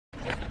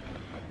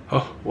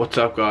Oh, what's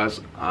up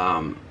guys?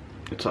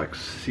 It's like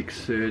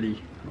 6:30.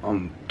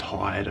 I'm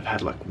tired. I've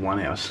had like 1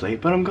 hour sleep,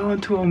 but I'm going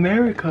to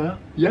America.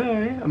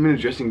 Yay! I'm in a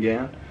dressing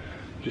gown.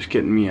 Just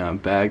getting me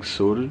bag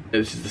sorted.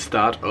 This is the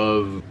start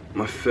of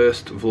my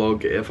first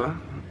vlog ever,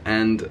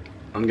 and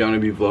I'm going to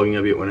be vlogging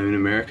a bit when I'm in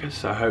America,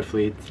 so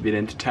hopefully it's a bit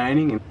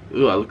entertaining. And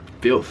ooh, I look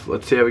filth.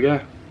 Let's see how we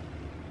go.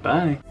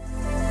 Bye.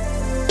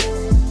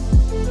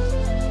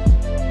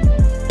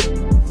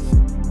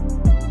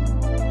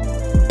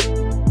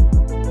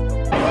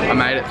 I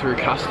made it through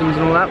customs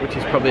and all that, which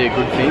is probably a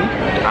good thing.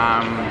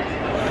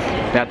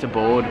 About to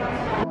board.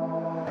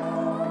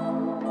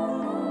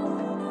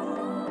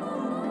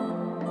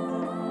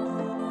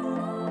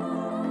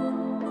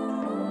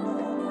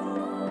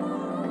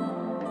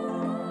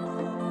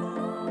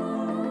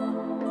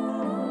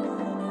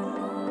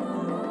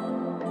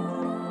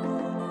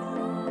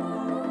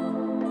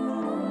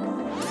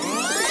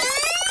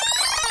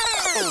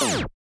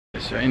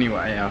 So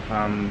anyway, our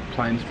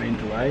plane's been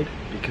delayed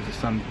because of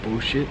some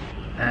bullshit,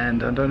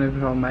 and I don't know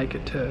if I'll make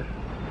it to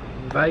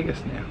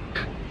Vegas now.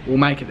 We'll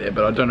make it there,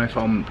 but I don't know if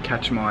I'll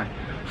catch my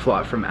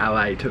flight from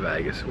LA to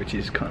Vegas, which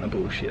is kind of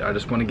bullshit. I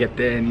just want to get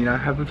there and, you know,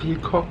 have a few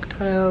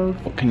cocktails.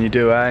 What can you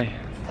do, eh?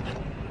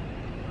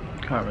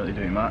 Can't really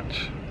do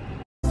much.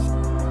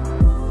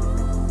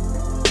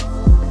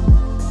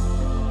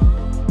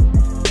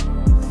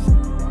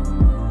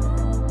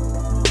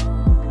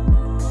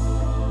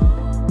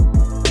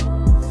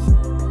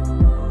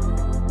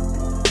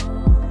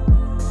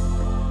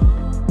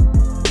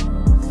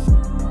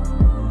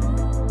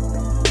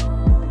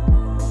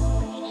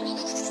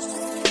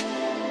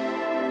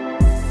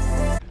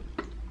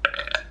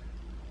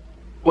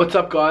 What's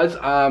up guys?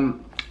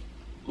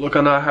 Look,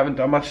 I know I haven't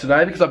done much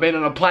today because I've been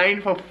on a plane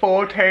for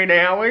 14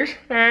 hours.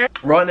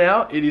 Right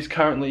now, it is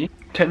currently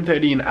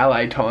 10:30 in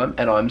LA time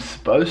and I'm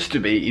supposed to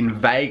be in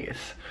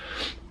Vegas.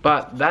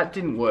 But that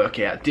didn't work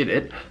out, did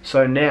it?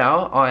 So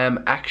now I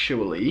am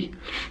actually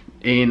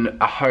in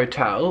a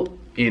hotel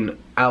in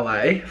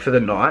LA for the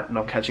night, and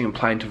I'm catching a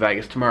plane to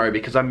Vegas tomorrow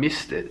because I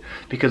missed it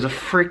because of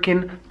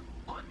freaking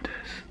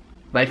Qantas.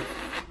 They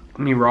f***ed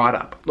me right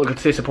up. Look,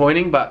 it's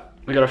disappointing, but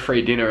we got a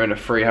free dinner and a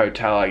free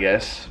hotel, I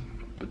guess.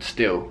 But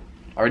still,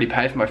 I already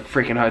paid for my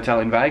freaking hotel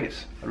in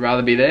Vegas. I'd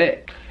rather be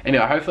there.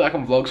 Anyway, hopefully I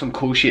can vlog some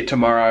cool shit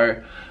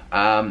tomorrow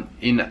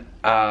in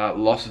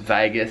Las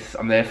Vegas.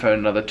 I'm there for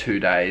another 2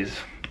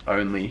 days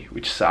only,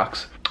 which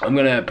sucks. I'm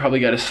gonna probably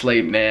go to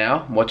sleep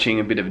now,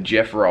 watching a bit of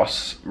Jeff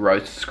Ross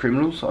roasts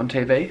criminals on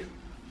TV.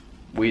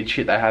 Weird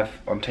shit they have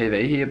on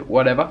TV here, but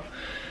whatever.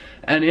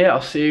 And yeah,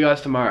 I'll see you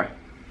guys tomorrow.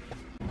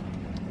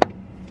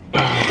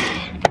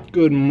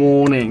 Good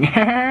morning.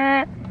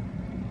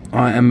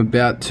 I am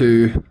about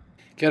to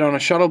get on a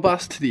shuttle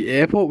bus to the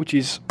airport, which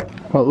is,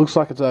 well, it looks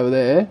like it's over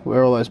there,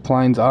 where all those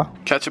planes are.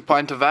 Catch a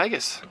plane to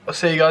Vegas. I'll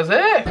see you guys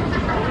there.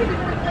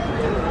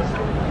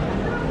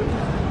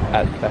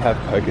 They have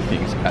poker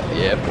things at the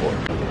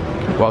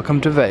airport.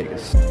 Welcome to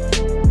Vegas.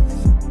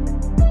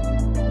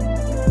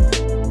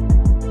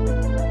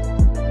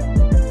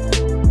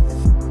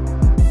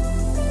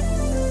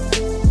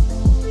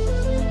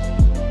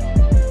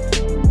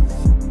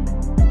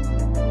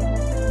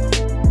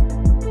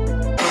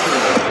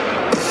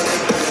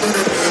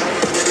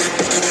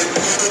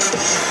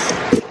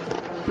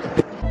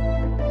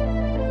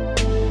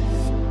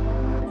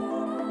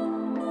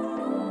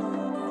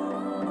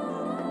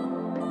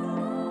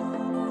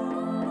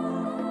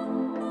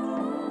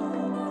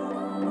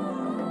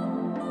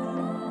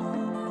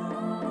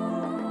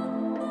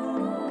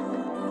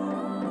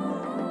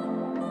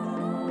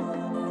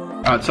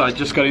 Alright, so I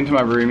just got into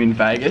my room in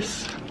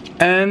Vegas,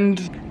 and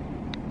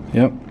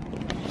yep,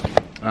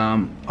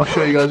 I'll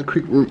show you guys a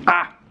quick room.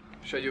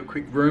 Show you a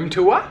quick room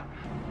tour.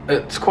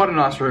 It's quite a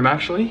nice room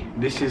actually.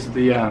 This is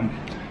the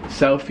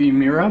selfie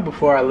mirror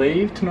before I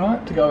leave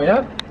tonight to go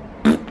out.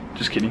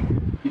 Just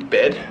kidding. Big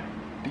bed,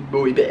 big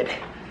boy bed.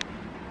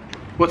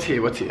 What's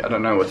here? What's here? I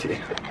don't know what's here.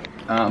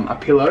 A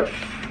pillow.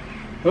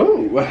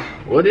 Oh,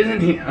 what is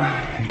in here?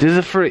 There's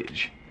a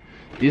fridge.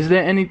 Is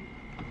there any?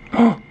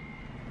 Oh.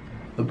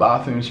 The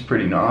bathroom's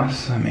pretty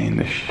nice. I mean,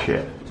 this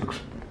shit looks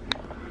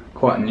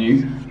quite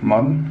new,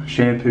 modern.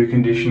 Shampoo,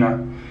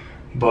 conditioner,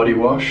 body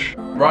wash.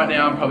 Right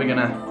now I'm probably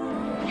gonna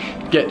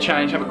get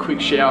changed, have a quick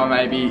shower,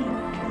 maybe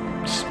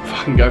just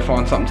fucking go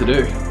find something to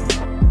do.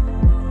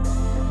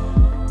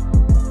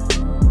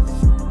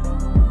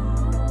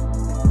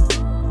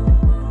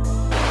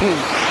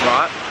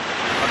 Right,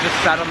 I've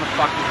just sat on the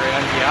fucking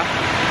ground here,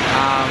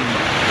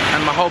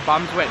 and my whole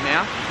bum's wet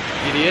now,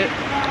 idiot.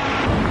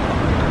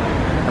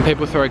 And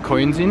people throw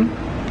coins in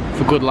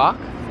for good luck.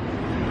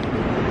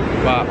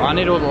 But I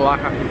need all the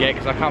luck I can get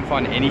because I can't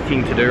find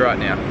anything to do right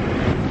now.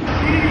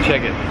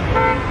 Check it.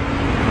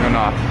 Real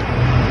nice.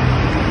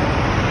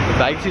 The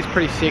Vegas is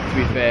pretty sick to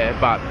be fair,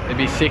 but it'd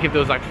be sick if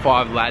there was like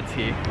 5 lads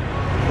here.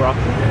 So I'm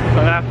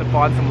gonna have to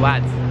find some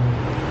lads.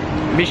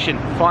 Mission,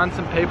 find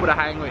some people to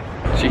hang with.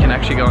 So you can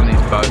actually go on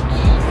these boats.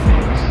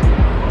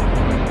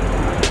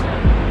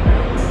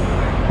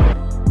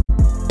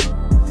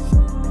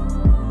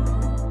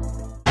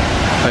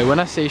 So when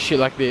I see shit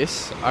like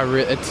this, I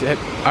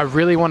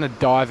really want to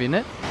dive in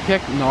it. Look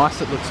how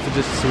nice it looks to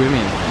just swim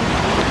in.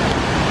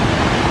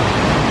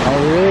 I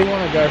really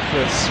want to go for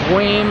a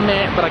swim,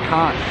 but I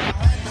can't.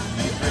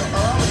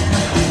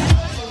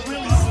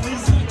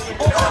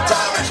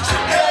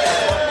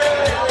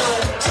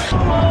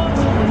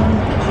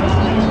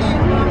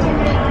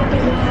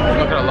 I'm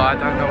not gonna lie, I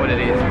don't know what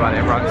it is, but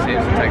everyone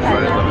seems to take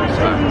photos of it,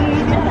 so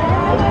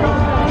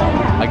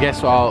I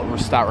guess I'll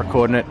start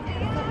recording it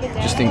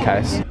just in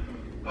case.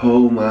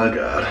 Oh my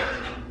god.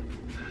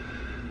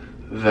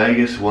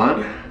 Vegas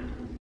 1.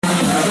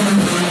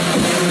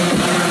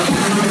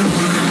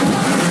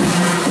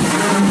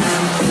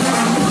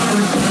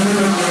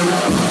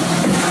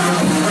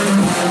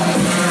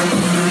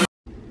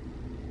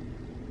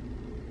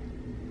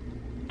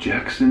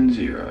 Jackson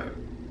 0.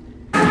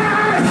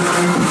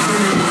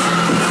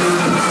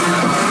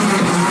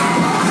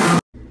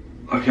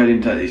 Like I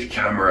didn't take this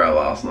camera out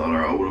last night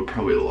or I would have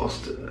probably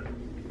lost it.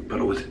 But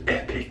it was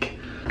epic.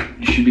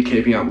 You should be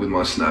keeping up with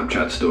my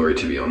Snapchat story,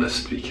 to be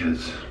honest,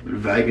 because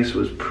Vegas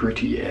was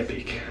pretty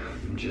epic.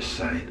 I'm just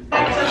saying.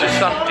 Just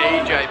some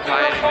DJ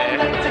playing in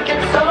there.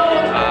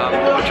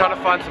 We're trying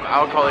to find some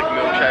alcoholic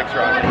milkshakes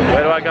right now.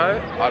 Where do I go?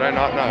 I do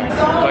not know.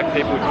 Like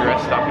people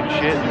dressed up and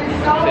shit.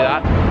 See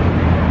that?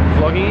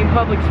 Vlogging in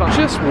public's fun.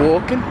 Just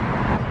walking.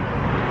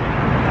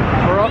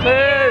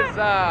 Brothers!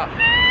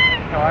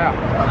 How are ya?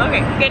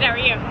 Okay, good, how are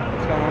you?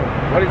 What's going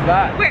on? What is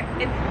that?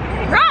 It's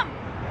rum!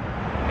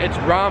 It's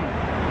rum.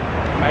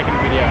 Making a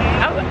video.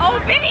 Oh,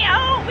 video!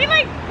 We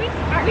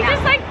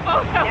just like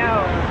photos.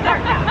 No,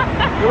 start now.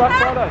 You like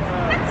photos?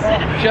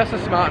 Just to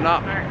smarten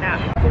up. Start now.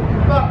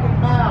 Fucking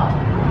mouth,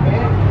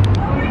 man.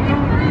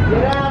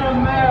 Get out of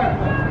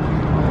America.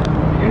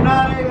 You're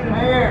not even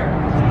here.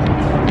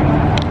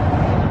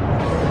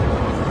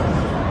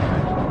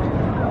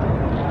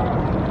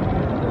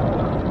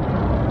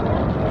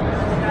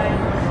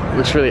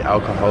 Looks really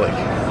alcoholic.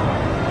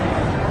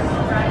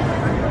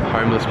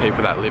 Homeless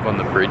people that live on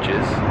the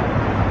bridges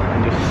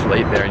and just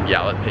sleep there and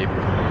yell at people.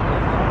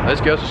 Those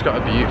girls just got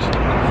abused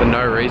for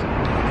no reason.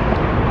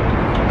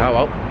 Oh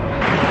well.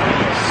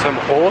 Some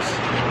horse.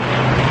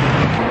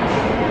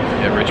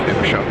 Yeah, rich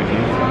people shopping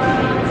here.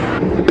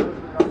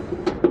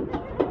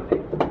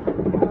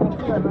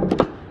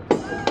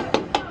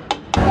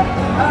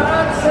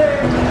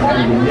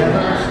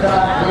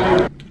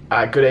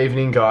 Good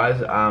evening,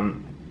 guys.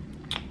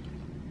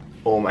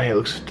 Oh, my hair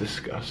looks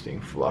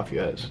disgusting, fluffy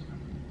as.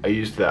 I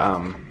used the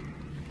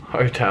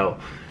hotel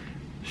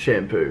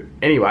shampoo.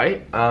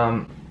 Anyway,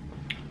 I'm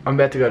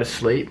about to go to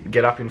sleep,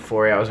 get up in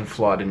 4 hours and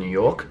fly to New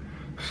York.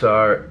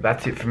 So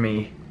that's it for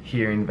me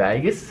here in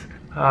Vegas.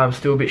 I'm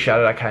still a bit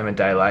shattered. I came a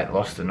day late,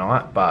 lost the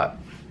night, but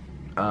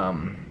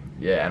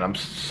yeah, and I'm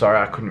sorry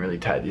I couldn't really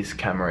take this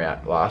camera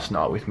out last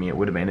night with me. It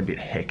would have been a bit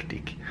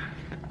hectic.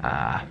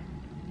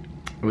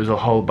 It was a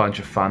whole bunch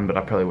of fun, but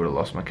I probably would have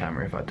lost my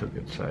camera if I took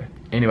it. So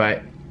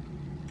anyway,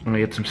 I'm gonna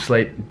get some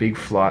sleep, big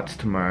flights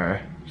tomorrow,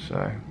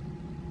 so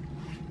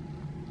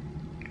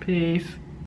peace.